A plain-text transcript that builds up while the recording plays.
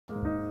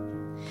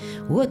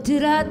What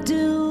did I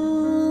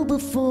do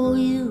before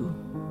you?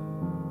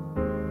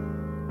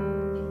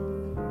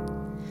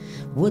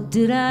 What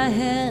did I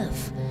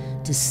have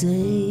to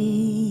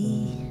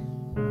say?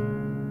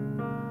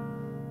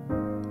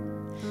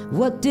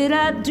 What did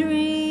I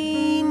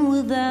dream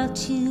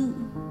without you?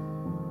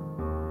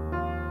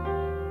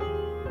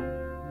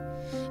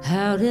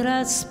 How did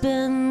I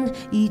spend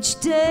each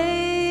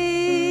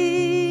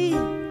day?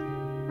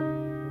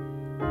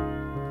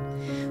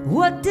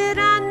 What did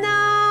I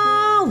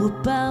know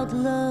about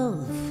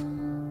love?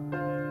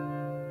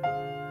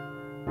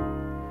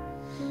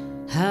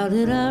 How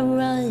did I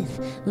write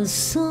a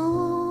song?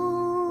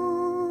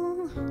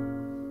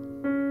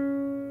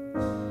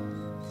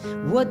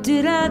 What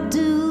did I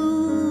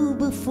do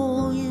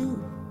before you?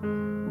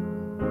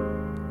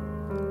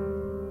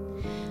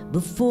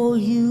 Before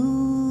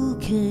you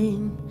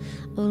came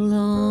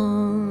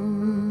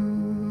along?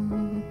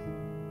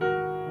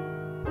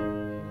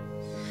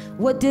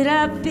 What did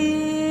I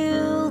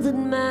feel that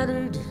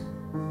mattered?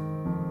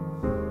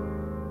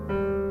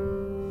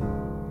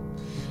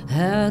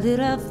 How did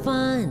I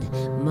find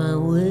my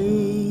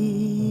way?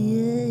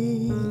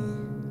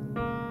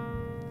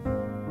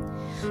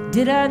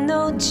 Did I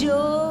know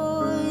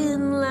joy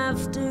and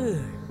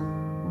laughter?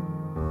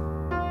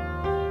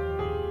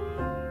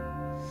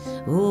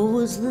 Or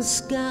was the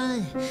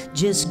sky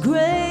just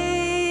gray?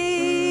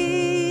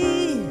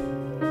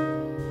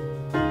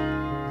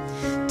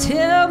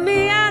 Tell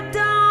me I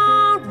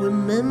don't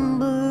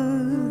remember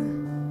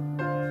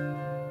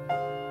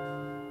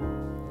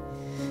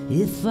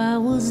if I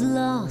was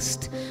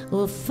lost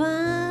or found.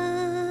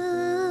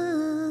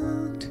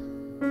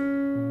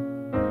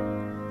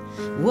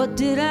 What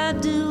did I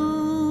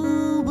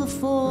do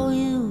before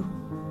you?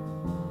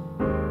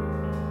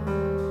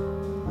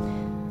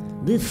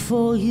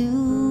 Before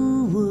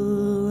you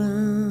were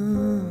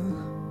around?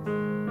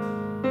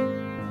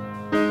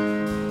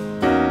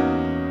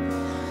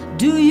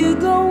 Do you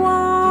go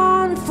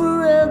on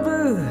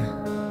forever?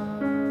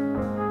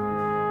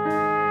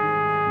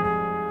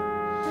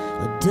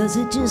 Or does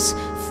it just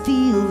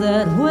feel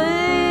that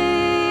way?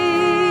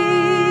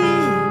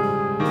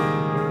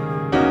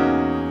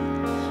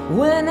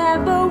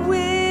 Whenever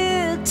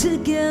we're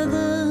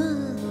together,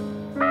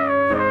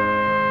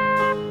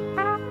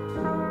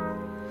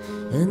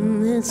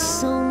 and there's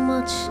so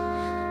much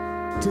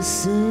to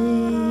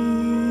say.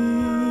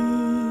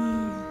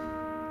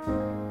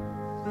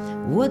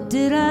 What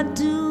did I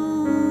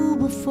do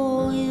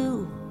before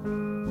you?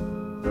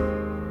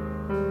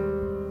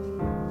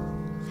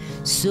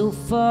 So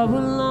far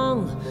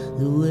along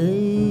the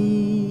way,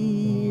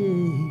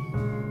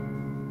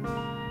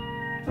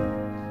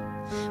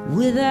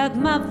 without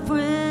my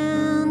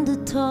friend to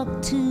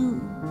talk to,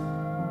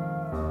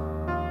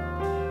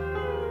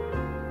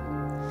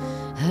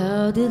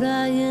 how did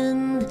I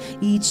end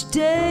each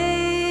day?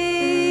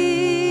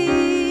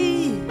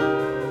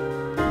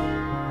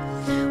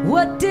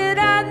 What did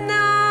I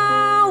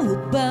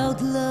know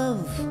about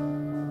love?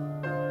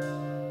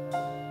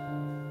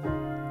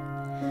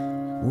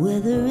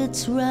 Whether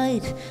it's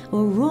right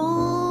or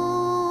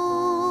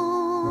wrong.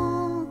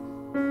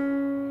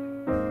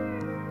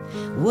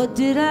 What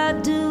did I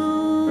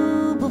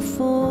do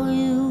before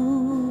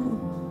you?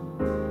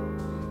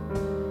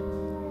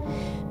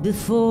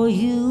 Before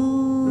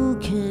you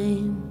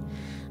came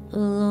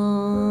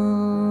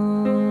along?